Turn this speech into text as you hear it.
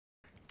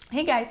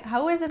Hey guys,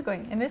 how is it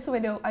going? In this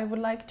video, I would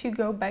like to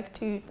go back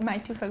to my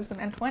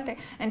 2020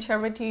 and share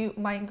with you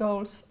my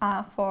goals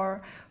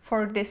for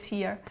this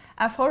year.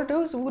 For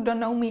those who don't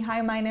know me, hi,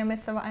 my name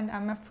is Eva and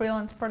I'm a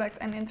freelance product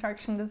and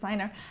interaction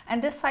designer.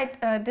 And this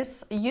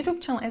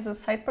YouTube channel is a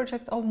side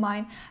project of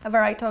mine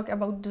where I talk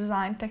about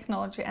design,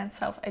 technology and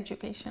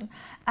self-education.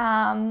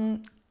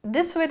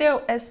 This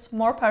video is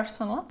more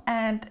personal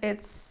and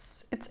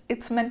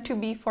it's meant to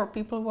be for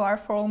people who are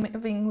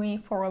following me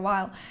for a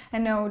while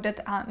and know that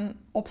I'm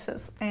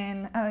obsessed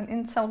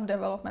in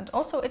self-development.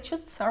 Also, it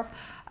should serve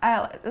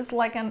as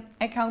like an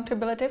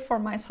accountability for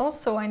myself,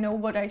 so I know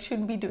what I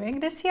should be doing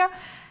this year.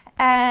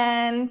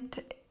 And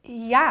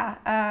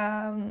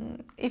yeah,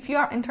 if you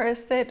are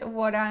interested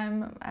what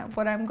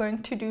I'm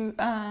going to do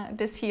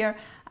this year,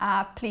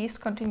 please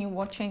continue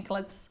watching.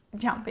 Let's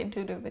jump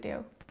into the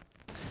video.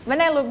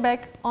 When I look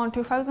back on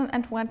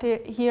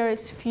 2020, here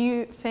is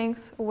few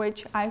things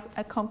which I've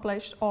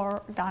accomplished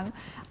or done.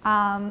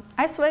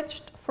 I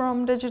switched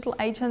from digital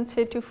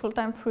agency to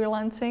full-time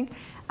freelancing.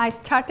 I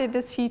started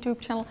this YouTube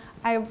channel.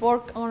 I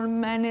worked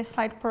on many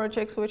side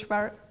projects which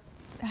were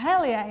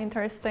hell yeah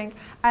interesting.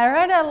 I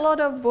read a lot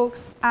of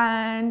books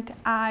and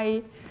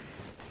I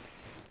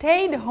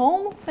stayed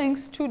home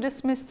thanks to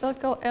this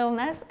mystical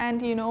illness,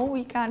 and you know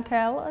we can't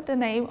tell the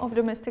name of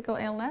the mystical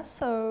illness,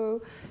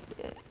 so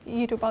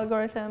YouTube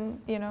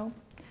algorithm, you know,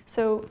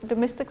 so the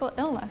mystical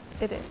illness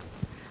it is.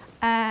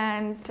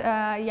 And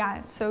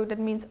yeah, so that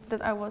means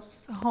that I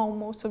was home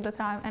most of the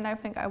time, and I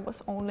think I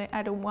was only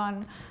at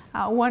one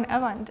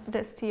event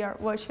this year,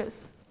 which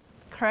is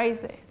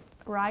crazy,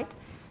 right?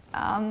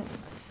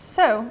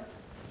 So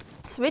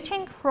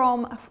switching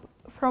from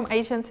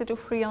agency to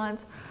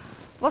freelance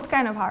was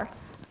kind of hard,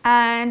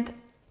 and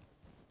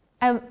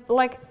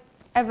like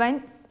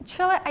eventually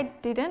I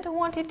didn't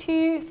want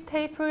to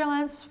stay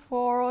freelance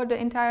for the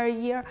entire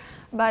year,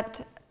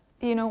 but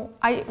you know,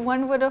 I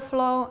went with the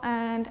flow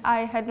and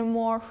I had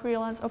more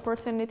freelance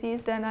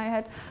opportunities than I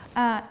had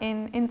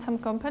in some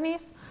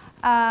companies.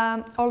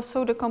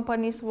 Also, the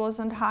companies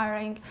wasn't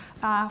hiring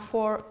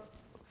for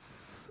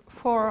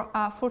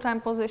a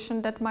full-time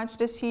position that much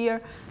this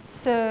year,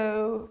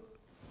 so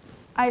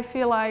I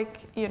feel like,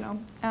 you know,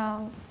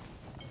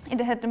 it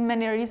had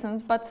many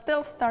reasons, but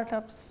still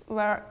startups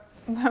were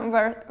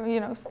you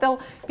know,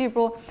 still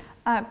people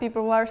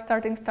were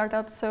starting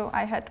startups, so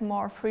I had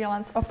more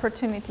freelance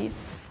opportunities.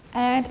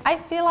 And I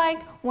feel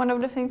like one of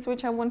the things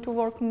which I want to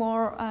work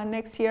more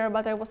next year,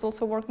 but I was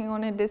also working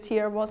on it this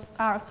year,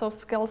 are soft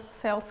skills,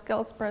 sales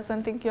skills,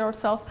 presenting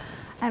yourself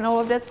and all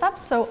of that stuff.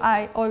 So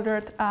I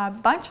ordered a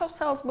bunch of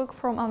sales books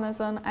from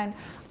Amazon and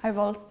I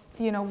will,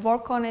 you know,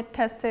 work on it,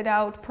 test it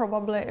out.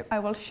 Probably I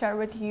will share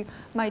with you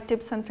my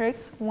tips and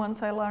tricks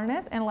once I learn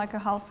it in like a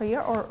half a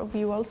year, or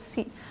we will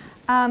see.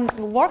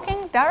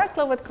 Working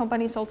directly with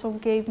companies also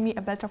gave me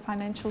a better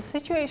financial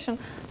situation,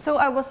 so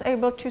I was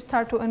able to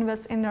start to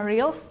invest in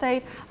real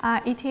estate,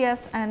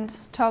 ETFs and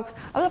stocks.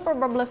 I will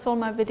probably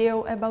film a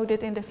video about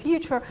it in the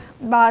future,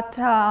 but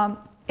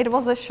it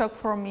was a shock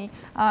for me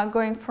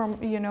going from,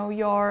 you know,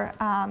 your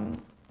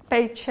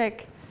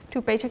paycheck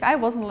to paycheck. I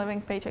wasn't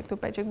living paycheck to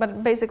paycheck,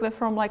 but basically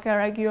from like a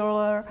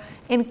regular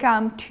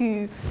income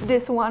to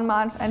this one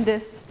month and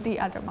this the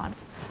other month.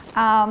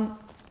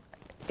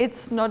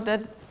 It's not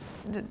that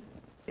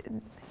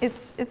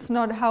it's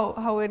not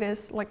how it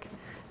is like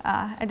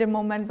at the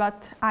moment,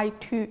 but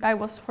I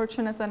was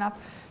fortunate enough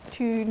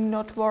to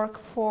not work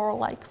for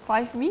like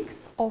 5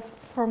 weeks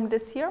from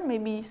this year,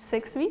 maybe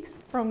 6 weeks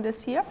from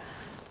this year,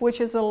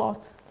 which is a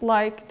lot.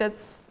 Like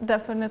that's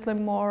definitely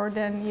more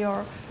than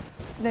your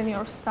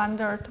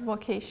standard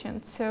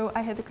vacation. So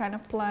I had to kind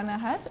of plan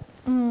ahead.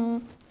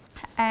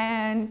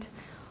 And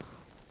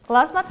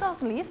last but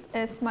not least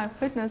is my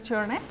fitness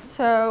journey.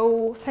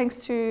 So thanks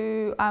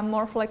to a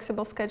more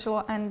flexible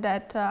schedule and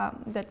that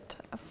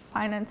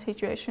finance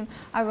situation,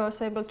 I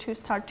was able to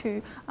start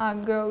to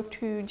go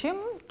to gym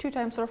 2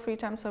 times or 3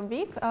 times a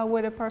week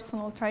with a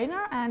personal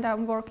trainer, and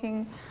I'm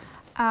working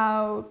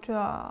out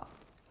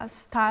a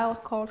style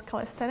called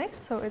calisthenics.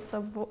 So it's a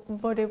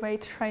body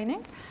weight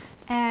training,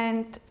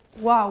 and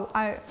wow,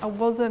 I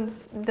wasn't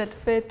that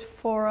fit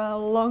for a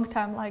long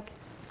time. Like,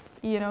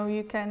 you know,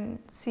 you can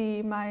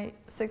see my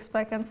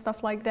six-pack and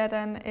stuff like that,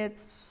 and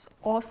it's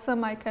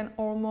awesome. I can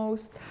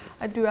almost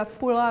do a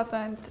pull-up,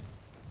 and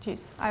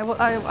geez, I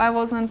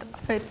wasn't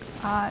fit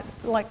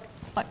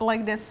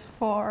like this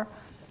for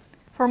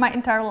my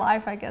entire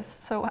life, I guess.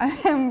 So I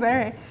am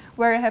very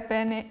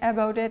happy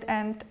about it,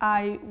 and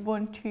I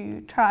want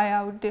to try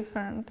out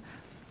different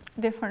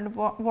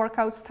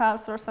workout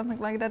styles or something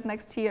like that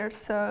next year.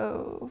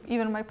 So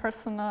even my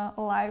personal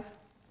life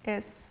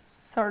is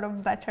sort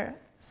of better.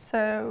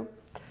 So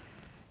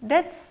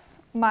that's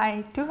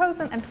my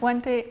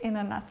 2020 in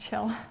a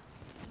nutshell.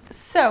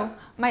 So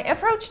my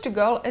approach to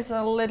goal is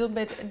a little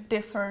bit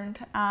different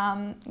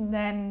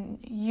than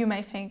you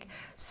may think.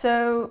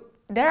 So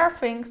there are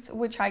things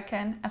which I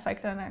can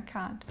affect and I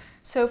can't.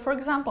 So for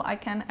example, I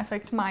can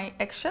affect my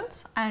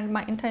actions and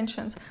my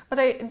intentions, but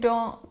I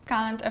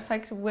can't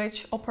affect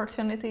which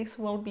opportunities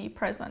will be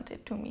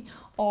presented to me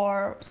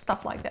or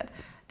stuff like that.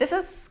 This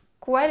is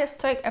quite a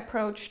stoic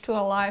approach to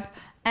a life,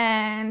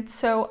 and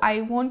so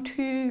I want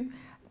to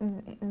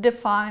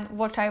define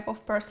what type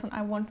of person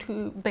I want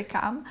to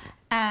become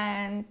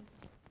and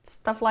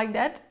stuff like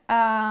that,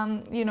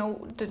 you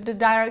know, the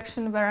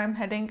direction where I'm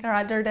heading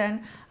rather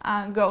than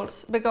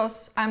goals,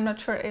 because I'm not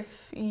sure if,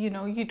 you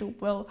know, YouTube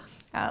will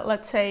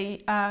let's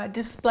say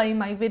display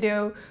my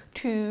video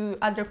to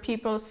other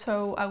people,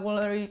 so I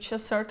will reach a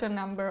certain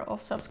number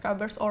of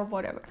subscribers or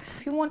whatever.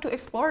 If you want to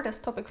explore this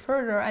topic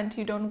further and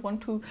you don't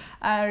want to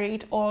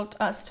read old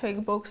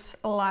Stoic books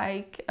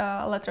like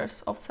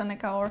Letters of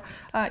Seneca or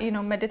you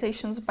know,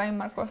 Meditations by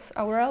Marcus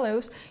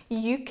Aurelius,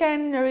 you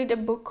can read a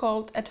book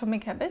called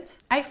Atomic Habits.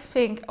 I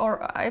think,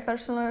 or I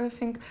personally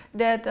think,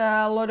 that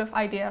a lot of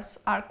ideas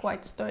are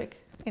quite Stoic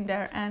in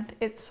there, and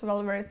it's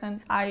well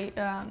written.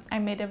 I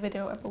made a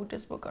video about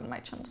this book on my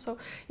channel, so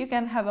you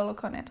can have a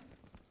look on it.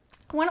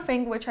 One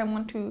thing which I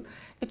want to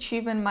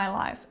achieve in my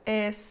life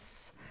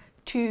is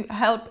to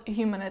help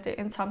humanity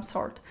in some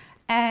sort,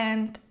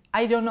 and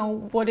I don't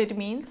know what it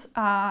means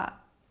at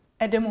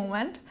the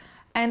moment.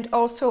 And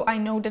also I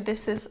know that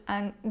this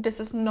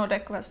is not a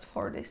quest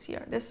for this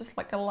year. This is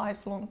like a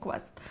lifelong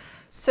quest.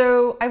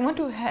 So I want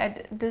to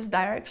head this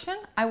direction.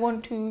 I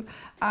want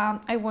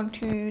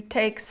to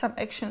take some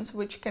actions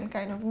which can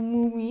kind of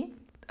move me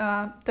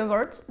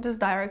towards this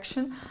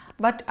direction,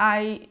 but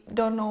I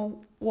don't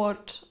know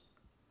what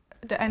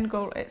the end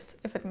goal is,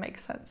 if it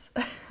makes sense.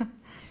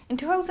 In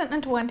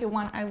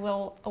 2021, I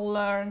will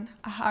learn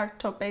hard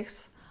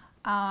topics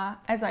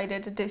as I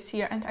did this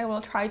year, and I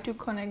will try to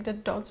connect the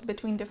dots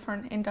between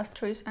different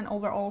industries and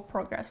overall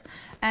progress.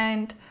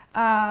 And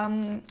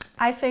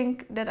I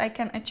think that I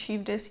can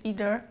achieve this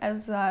either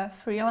as a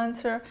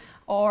freelancer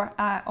or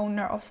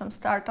owner of some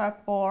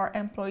startup or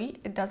employee.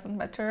 It doesn't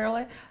matter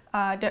really.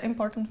 The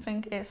important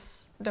thing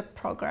is the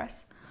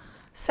progress.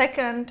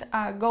 Second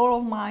goal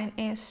of mine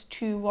is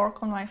to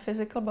work on my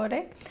physical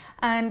body,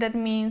 and that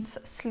means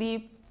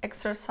sleep,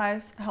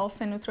 exercise,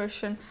 healthy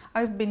nutrition.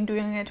 I've been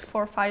doing it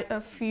for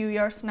a few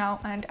years now,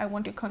 and I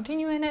want to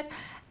continue in it.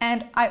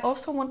 And I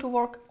also want to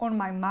work on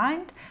my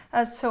mind,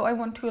 so I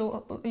want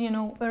to, you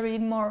know,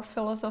 read more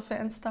philosophy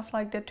and stuff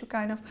like that to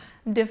kind of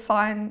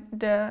define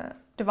the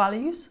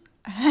values,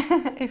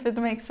 if it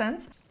makes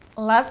sense.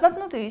 Last but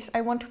not least,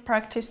 I want to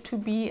practice to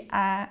be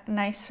a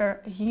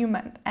nicer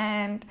human.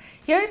 And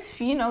here's a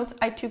few notes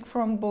I took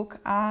from book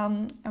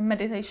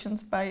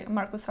Meditations by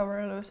Marcus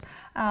Aurelius.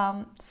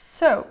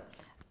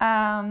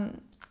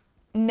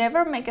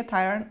 Never make a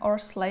tyrant or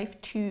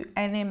slave to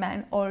any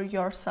man or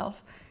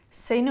yourself.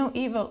 Say no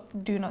evil,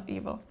 do not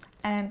evil,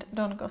 and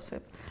don't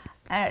gossip.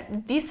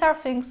 These are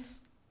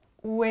things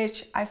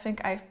which I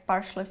think I've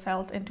partially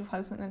felt in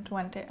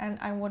 2020, and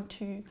I want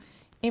to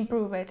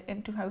improve it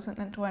in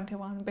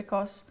 2021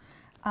 because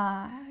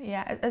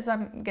yeah, as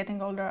I'm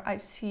getting older, I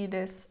see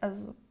this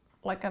as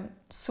like a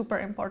super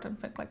important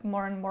thing, like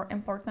more and more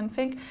important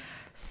thing.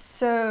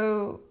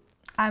 So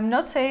I'm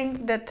not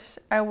saying that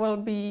I will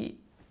be,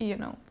 you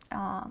know,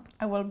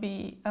 I will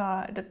be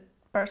the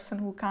person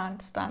who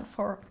can't stand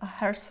for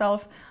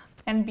herself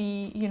and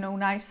be, you know,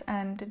 nice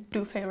and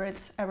do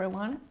favorites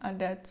everyone.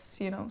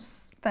 That's, you know,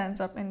 stands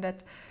up in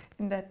that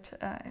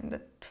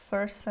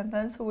first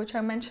sentence which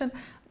I mentioned.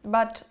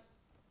 But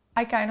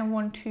I kind of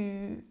want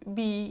to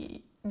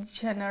be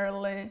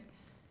generally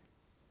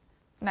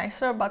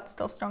nicer but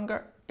still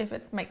stronger, if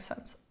it makes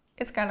sense.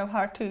 It's kind of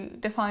hard to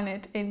define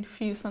it in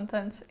few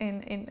sentences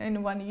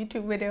in one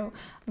YouTube video,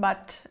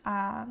 but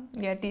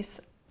yeah,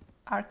 these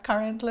are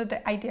currently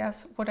the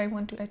ideas what I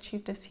want to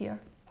achieve this year.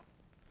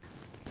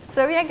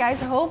 So yeah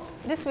guys, I hope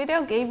this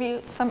video gave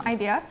you some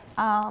ideas,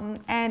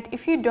 and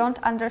if you don't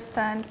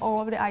understand all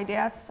of the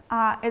ideas,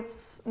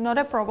 it's not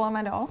a problem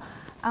at all.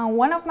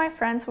 One of my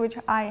friends, which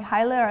I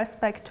highly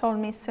respect, told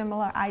me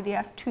similar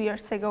ideas 2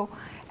 years ago,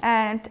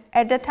 and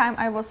at the time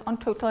I was on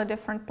totally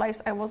different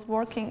place. I was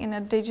working in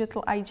a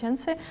digital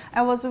agency.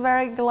 I was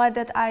very glad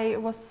that I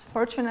was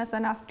fortunate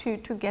enough to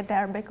get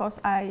there, because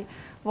I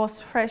was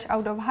fresh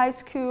out of high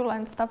school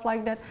and stuff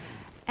like that.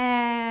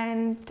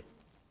 And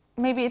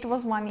maybe it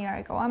was 1 year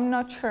ago, I'm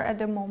not sure at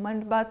the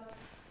moment, but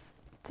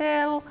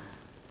still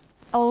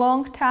a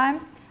long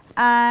time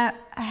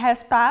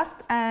has passed,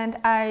 and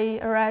I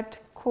read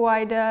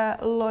quite a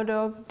lot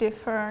of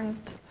different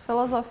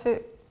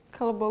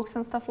philosophical books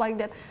and stuff like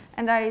that,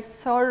 and I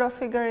sort of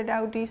figured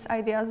out these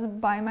ideas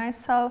by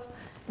myself.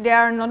 They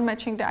are not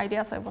matching the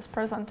ideas I was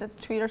presented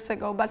 2 years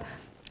ago, but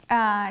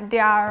they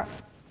are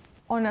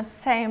on the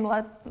same,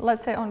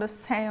 let's say on the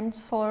same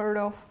sort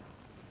of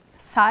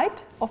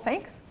side of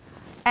things,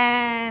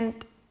 and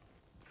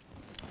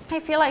I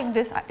feel like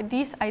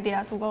these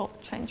ideas will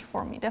change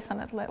for me,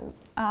 definitely,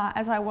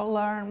 as I will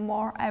learn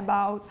more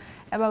about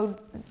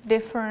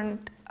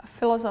different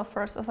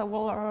philosophers, as I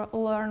will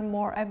learn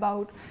more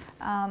about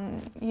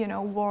you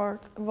know,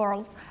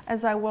 world,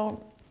 as I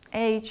will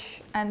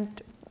age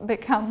and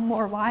become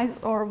more wise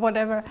or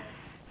whatever.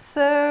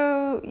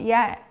 So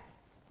yeah,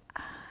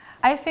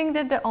 I think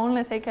that the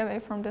only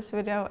takeaway from this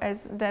video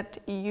is that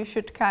you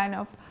should kind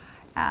of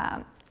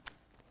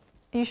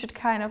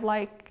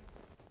like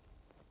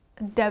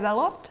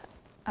develop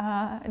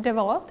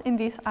in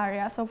these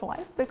areas of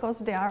life, because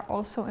they are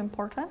also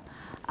important,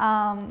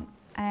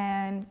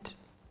 and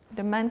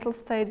the mental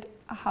state,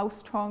 how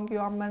strong you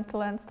are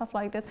mentally and stuff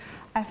like that,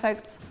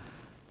 affects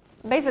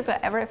basically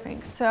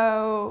everything.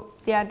 So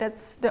yeah,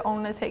 that's the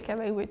only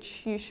takeaway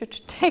which you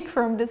should take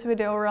from this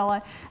video,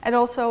 really. And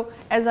also,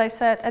 as I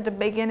said at the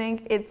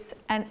beginning, it's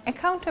an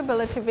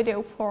accountability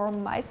video for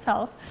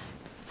myself,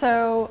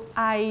 so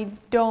I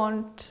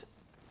don't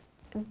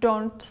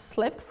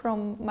slip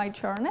from my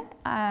journey,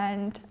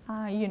 and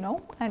you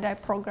know, and I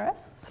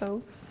progress.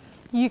 So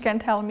you can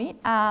tell me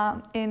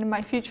in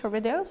my future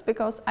videos,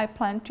 because I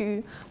plan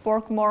to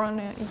work more on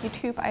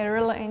YouTube. I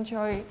really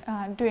enjoy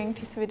doing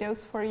these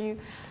videos for you,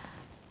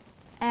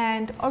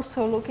 and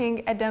also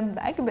looking at them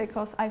back,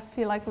 because I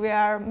feel like we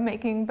are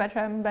making better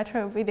and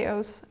better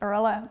videos,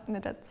 really.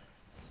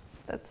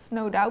 That's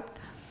no doubt.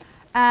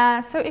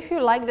 So if you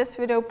like this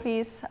video,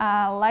 please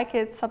like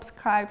it,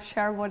 subscribe,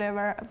 share,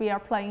 whatever. We are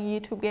playing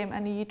YouTube game,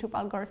 and the YouTube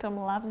algorithm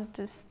loves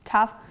this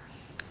stuff.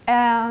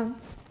 And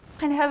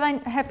have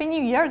a happy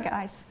new year,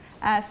 guys.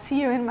 See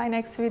you in my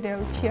next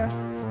video.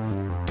 Cheers.